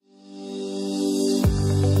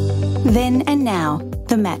Then and Now,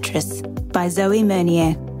 The Mattress by Zoe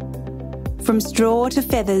Mernier. From straw to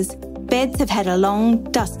feathers, beds have had a long,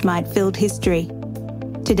 dust mite-filled history.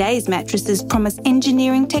 Today's mattresses promise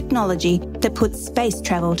engineering technology that puts space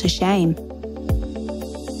travel to shame.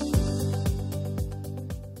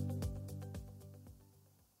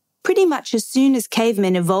 Pretty much as soon as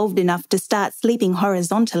cavemen evolved enough to start sleeping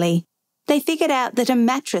horizontally, they figured out that a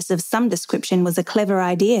mattress of some description was a clever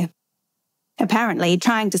idea. Apparently,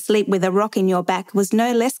 trying to sleep with a rock in your back was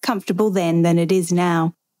no less comfortable then than it is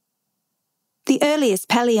now. The earliest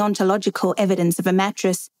paleontological evidence of a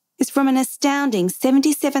mattress is from an astounding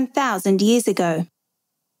 77,000 years ago.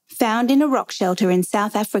 Found in a rock shelter in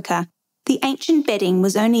South Africa, the ancient bedding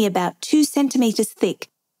was only about 2 centimetres thick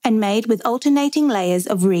and made with alternating layers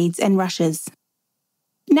of reeds and rushes.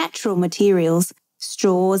 Natural materials,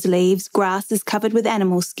 straws, leaves, grasses covered with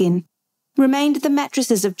animal skin, remained the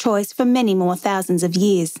mattresses of choice for many more thousands of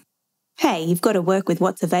years. Hey, you've got to work with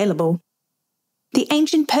what's available. The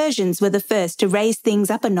ancient Persians were the first to raise things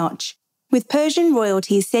up a notch, with Persian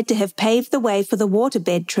royalty said to have paved the way for the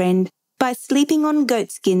waterbed trend by sleeping on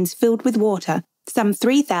goat skins filled with water some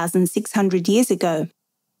 3,600 years ago.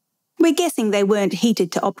 We're guessing they weren't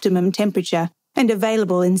heated to optimum temperature and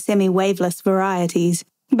available in semi-waveless varieties,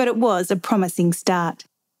 but it was a promising start.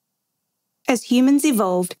 As humans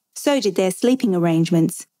evolved, so did their sleeping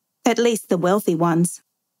arrangements, at least the wealthy ones.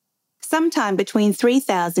 Sometime between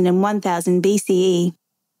 3000 and 1000 BCE,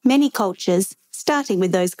 many cultures, starting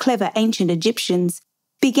with those clever ancient Egyptians,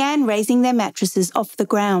 began raising their mattresses off the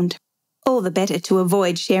ground, all the better to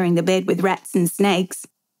avoid sharing the bed with rats and snakes.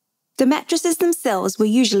 The mattresses themselves were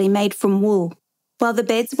usually made from wool, while the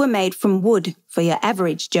beds were made from wood for your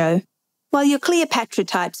average Joe, while your Cleopatra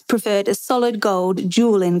types preferred a solid gold,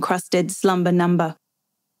 jewel-encrusted slumber number.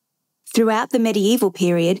 Throughout the medieval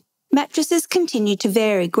period, mattresses continued to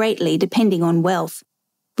vary greatly depending on wealth,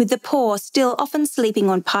 with the poor still often sleeping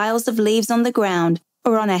on piles of leaves on the ground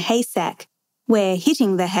or on a haystack, where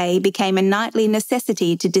hitting the hay became a nightly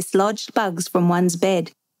necessity to dislodge bugs from one's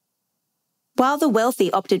bed. While the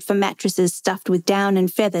wealthy opted for mattresses stuffed with down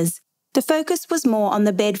and feathers, the focus was more on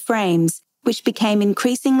the bed frames, which became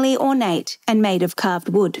increasingly ornate and made of carved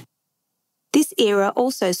wood. This era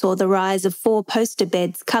also saw the rise of 4-poster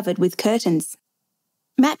beds covered with curtains.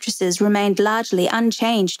 Mattresses remained largely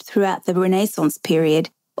unchanged throughout the Renaissance period,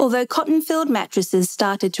 although cotton-filled mattresses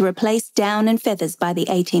started to replace down and feathers by the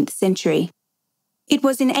 18th century. It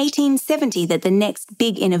was in 1870 that the next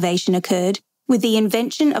big innovation occurred, with the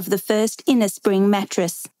invention of the first inner-spring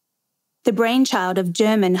mattress. The brainchild of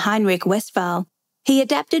German Heinrich Westphal, he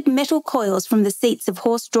adapted metal coils from the seats of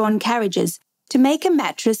horse-drawn carriages to make a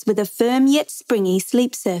mattress with a firm yet springy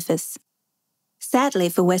sleep surface. Sadly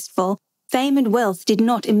for Westphal, fame and wealth did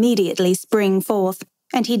not immediately spring forth,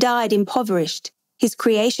 and he died impoverished, his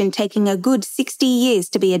creation taking a good 60 years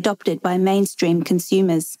to be adopted by mainstream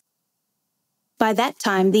consumers. By that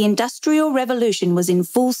time, the Industrial Revolution was in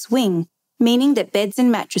full swing, meaning that beds and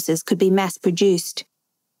mattresses could be mass-produced.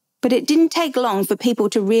 But it didn't take long for people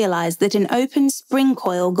to realise that an open spring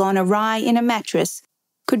coil gone awry in a mattress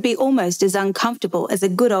could be almost as uncomfortable as a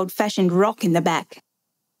good old-fashioned rock in the back.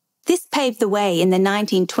 This paved the way in the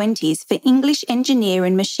 1920s for English engineer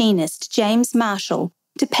and machinist James Marshall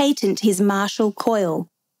to patent his Marshall coil,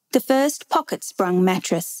 the first pocket-sprung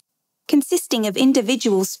mattress. Consisting of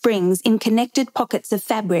individual springs in connected pockets of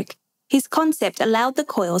fabric, his concept allowed the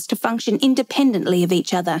coils to function independently of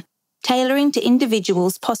each other, tailoring to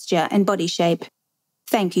individuals' posture and body shape.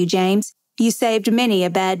 Thank you, James. You saved many a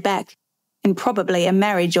bad back, and probably a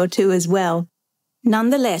marriage or two as well.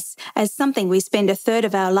 Nonetheless, as something we spend a third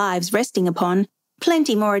of our lives resting upon,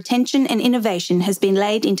 plenty more attention and innovation has been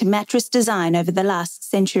laid into mattress design over the last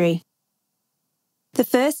century. The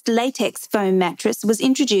first latex foam mattress was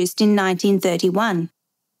introduced in 1931.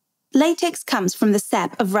 Latex comes from the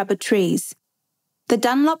sap of rubber trees. The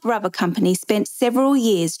Dunlop Rubber Company spent several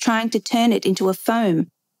years trying to turn it into a foam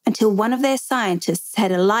until one of their scientists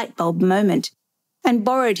had a light bulb moment and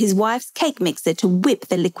borrowed his wife's cake mixer to whip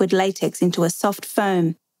the liquid latex into a soft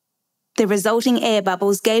foam. The resulting air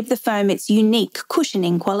bubbles gave the foam its unique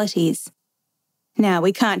cushioning qualities. Now,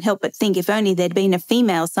 we can't help but think if only there'd been a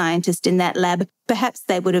female scientist in that lab, perhaps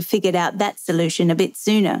they would have figured out that solution a bit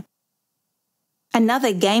sooner.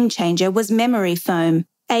 Another game-changer was memory foam,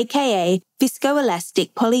 aka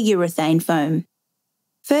viscoelastic polyurethane foam.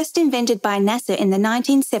 First invented by NASA in the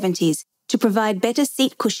 1970s to provide better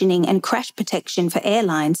seat cushioning and crash protection for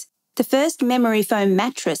airlines, the first memory foam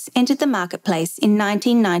mattress entered the marketplace in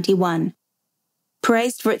 1991.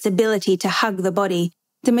 Praised for its ability to hug the body,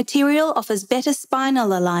 the material offers better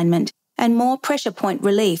spinal alignment and more pressure point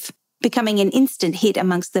relief, becoming an instant hit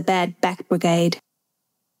amongst the bad back brigade.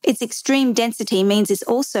 Its extreme density means it's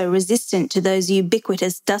also resistant to those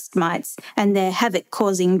ubiquitous dust mites and their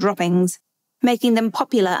havoc-causing droppings, making them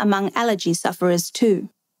popular among allergy sufferers too.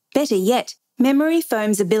 Better yet, memory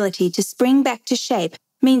foam's ability to spring back to shape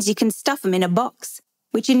means you can stuff them in a box,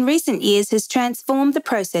 which in recent years has transformed the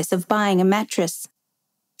process of buying a mattress.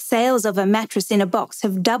 Sales of a mattress in a box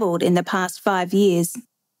have doubled in the past 5 years.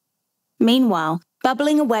 Meanwhile,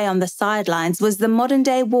 bubbling away on the sidelines was the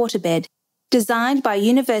modern-day waterbed, designed by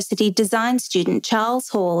university design student Charles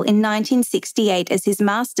Hall in 1968 as his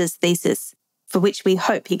master's thesis, for which we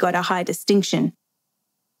hope he got a high distinction.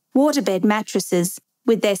 Waterbed mattresses,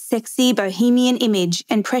 with their sexy bohemian image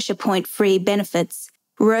and pressure point-free benefits,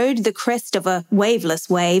 rode the crest of a waveless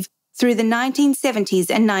wave through the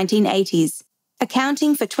 1970s and 1980s,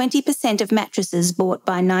 accounting for 20% of mattresses bought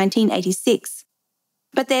by 1986.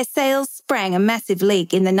 But their sales sprang a massive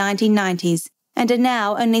leak in the 1990s and are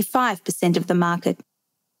now only 5% of the market.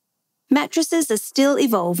 Mattresses are still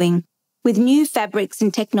evolving, with new fabrics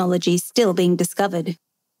and technologies still being discovered.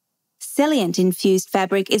 Celliant-infused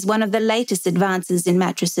fabric is one of the latest advances in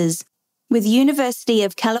mattresses, with University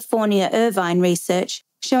of California Irvine research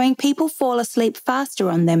showing people fall asleep faster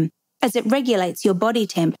on them as it regulates your body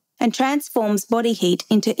temp and transforms body heat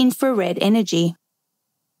into infrared energy.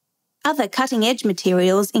 Other cutting-edge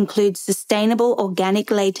materials include sustainable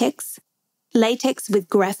organic latex, latex with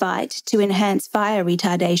graphite to enhance fire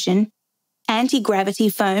retardation, anti-gravity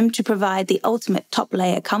foam to provide the ultimate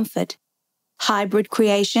top-layer comfort, hybrid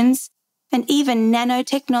creations, and even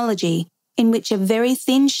nanotechnology in which a very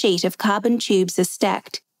thin sheet of carbon tubes are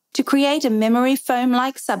stacked to create a memory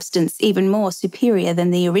foam-like substance even more superior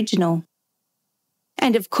than the original.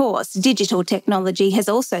 And of course, digital technology has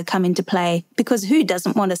also come into play, because who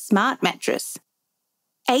doesn't want a smart mattress?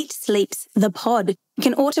 8 Sleep's The Pod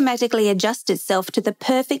can automatically adjust itself to the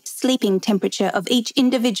perfect sleeping temperature of each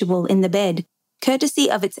individual in the bed, courtesy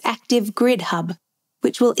of its active grid hub,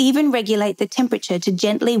 which will even regulate the temperature to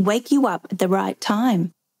gently wake you up at the right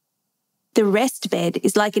time. The Rest Bed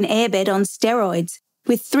is like an airbed on steroids,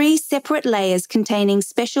 with 3 separate layers containing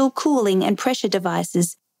special cooling and pressure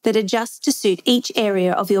devices that adjust to suit each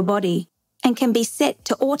area of your body and can be set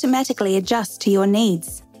to automatically adjust to your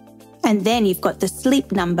needs. And then you've got the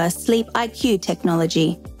Sleep Number Sleep IQ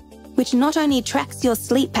technology, which not only tracks your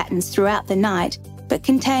sleep patterns throughout the night, but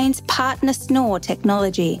contains partner snore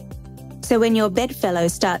technology. So when your bedfellow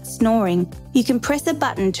starts snoring, you can press a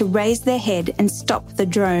button to raise their head and stop the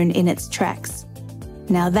drone in its tracks.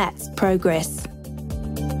 Now that's progress.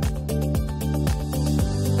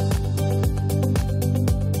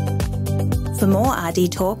 For more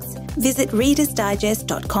RD Talks, visit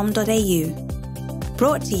readersdigest.com.au.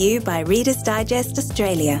 Brought to you by Reader's Digest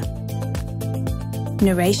Australia.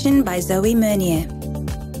 Narration by Zoe Mernier.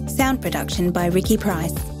 Sound production by Ricky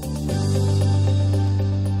Price.